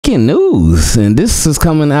Breaking news, and this is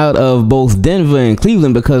coming out of both Denver and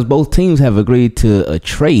Cleveland because both teams have agreed to a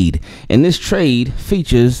trade, and this trade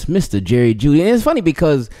features Mr. Jerry Jeudy. And it's funny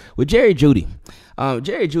because with Jerry Jeudy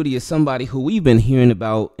is somebody who we've been hearing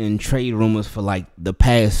about in trade rumors for like the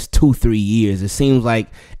past 2-3 years. It seems like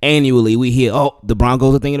annually we hear, oh, the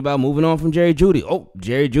Broncos are thinking about moving on from Jerry Jeudy. Oh,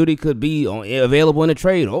 Jerry Jeudy could be available in a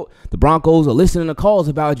trade. Oh, the Broncos are listening to calls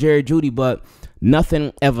about Jerry Jeudy, but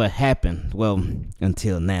nothing ever happened, well,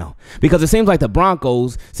 until now. Because it seems like the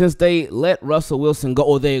Broncos, since they let Russell Wilson go,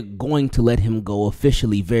 or they're going to let him go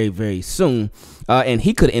officially very, very soon, and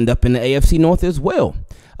he could end up in the AFC North as well.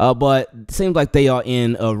 But it seems like they are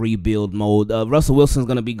in a rebuild mode. Russell Wilson's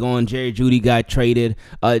going to be gone. Jerry Jeudy got traded.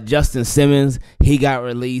 Justin Simmons, he got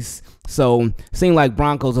released. So it seems like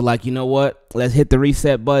Broncos are like, you know what? Let's hit the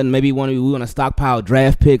reset button. Maybe we want to stockpile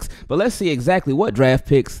draft picks. But let's see exactly what draft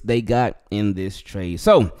picks they got in this trade.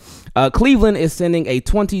 So Cleveland is sending a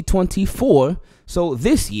 2024, so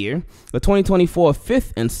this year, a 2024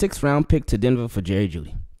 5th and 6th round pick to Denver for Jerry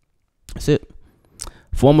Jeudy. That's it.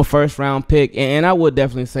 Former first-round pick, and I would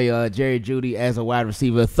definitely say Jerry Jeudy as a wide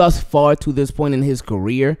receiver thus far to this point in his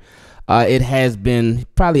career, it has been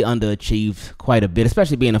probably underachieved quite a bit,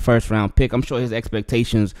 especially being a first-round pick. I'm sure his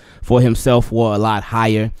expectations for himself were a lot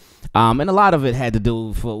higher, and a lot of it had to do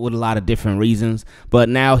with a lot of different reasons, but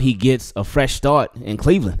now he gets a fresh start in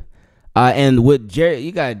Cleveland. And with Jerry,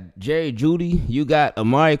 you got Jerry Jeudy, you got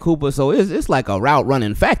Amari Cooper, so it's like a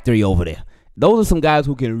route-running factory over there. Those are some guys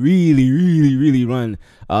who can really run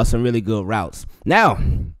some really good routes. Now,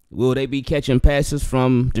 will they be catching passes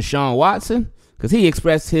from Deshaun Watson? Because he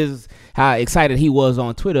expressed how excited he was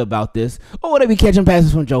on Twitter about this. Or will they be catching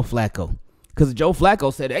passes from Joe Flacco? Because Joe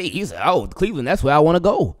Flacco said, hey, he said, oh, Cleveland, that's where I want to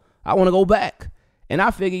go. I want to go back. And I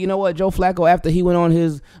figure, you know what, Joe Flacco, after he went on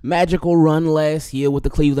his magical run last year with the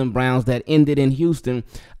Cleveland Browns that ended in Houston,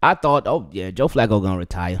 I thought, oh, yeah, Joe Flacco going to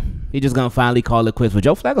retire. He just going to finally call it quits. But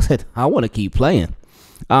Joe Flacco said, I want to keep playing.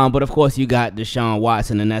 But, of course, you got Deshaun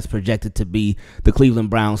Watson, and that's projected to be the Cleveland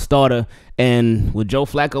Browns starter. And would Joe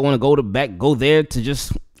Flacco want to go there to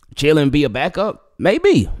just chill and be a backup?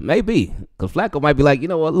 Maybe. Because Flacco might be like, you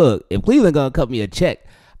know what, look, if Cleveland going to cut me a check,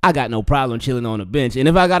 I got no problem chilling on the bench. And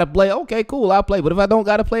if I got to play, okay, cool, I'll play. But if I don't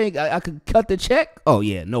got to play, I could cut the check. Oh,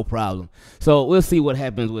 yeah, no problem. So we'll see what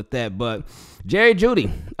happens with that. But Jerry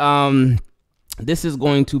Jeudy, this is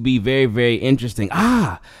going to be very, very interesting.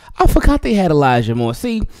 I forgot they had Elijah Moore.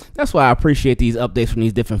 See, that's why I appreciate these updates from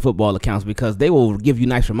these different football accounts, because they will give you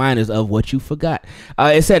nice reminders of what you forgot.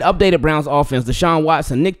 It said updated Browns offense, Deshaun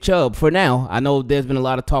Watson, Nick Chubb. For now, I know there's been a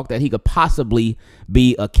lot of talk that he could possibly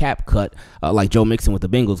be a cap cut, like Joe Mixon with the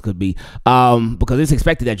Bengals could be, because it's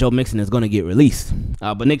expected that Joe Mixon is going to get released.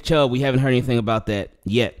 But Nick Chubb, we haven't heard anything about that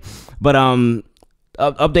yet. But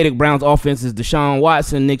updated Browns offense is Deshaun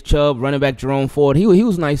Watson, Nick Chubb, running back Jerome Ford. He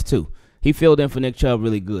was nice too. He filled in for Nick Chubb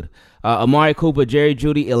really good. Amari Cooper, Jerry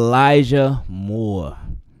Jeudy, Elijah Moore.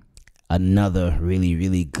 Another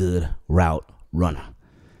really good route runner.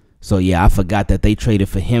 So, yeah, I forgot that they traded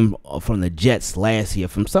for him from the Jets last year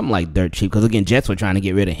from something like dirt cheap. Because, again, Jets were trying to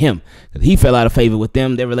get rid of him. He fell out of favor with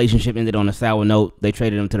them. Their relationship ended on a sour note. They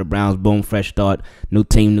traded him to the Browns. Boom, fresh start. New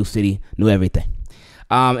team, new city, new everything.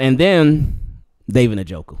 And then David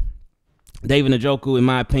Njoku. David Njoku, in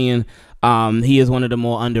my opinion, he is one of the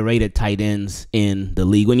more underrated tight ends in the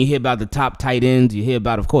league. When you hear about the top tight ends, you hear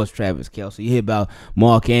about, of course, Travis Kelce. You hear about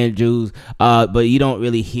Mark Andrews, but you don't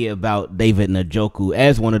really hear about David Njoku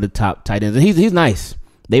as one of the top tight ends. And he's nice.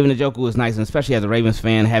 David Njoku is nice, and especially as a Ravens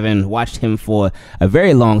fan, having watched him for a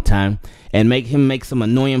very long time and make some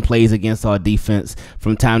annoying plays against our defense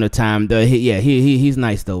from time to time. He's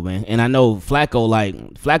nice though, man. And I know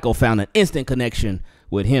Flacco found an instant connection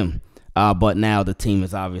with him. But now the team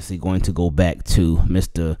is obviously going to go back to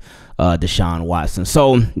Mr. Deshaun Watson.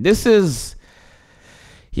 So this is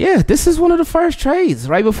one of the first trades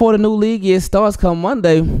right before the new league year starts come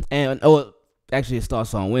Monday. Actually, it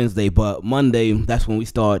starts on Wednesday, but Monday, that's when we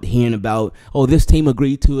start hearing about, oh, this team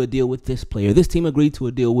agreed to a deal with this player. This team agreed to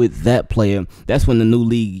a deal with that player. That's when the new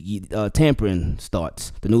league tampering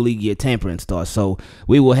starts. The new league year tampering starts. So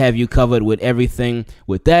we will have you covered with everything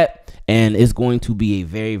with that. And it's going to be a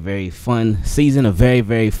very, very fun season, a very,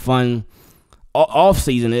 very fun off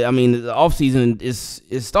season. I mean, the off season it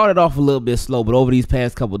started off a little bit slow, but over these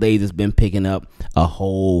past couple of days, it's been picking up a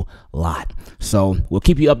whole lot. So we'll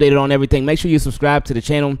keep you updated on everything. Make sure you subscribe to the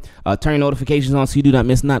channel, turn notifications on so you do not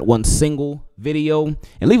miss not one single video,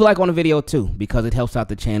 and leave a like on the video too, because it helps out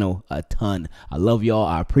the channel a ton. I love y'all.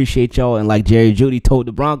 I appreciate y'all. And like Jerry Jeudy told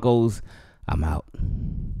the Broncos, I'm out.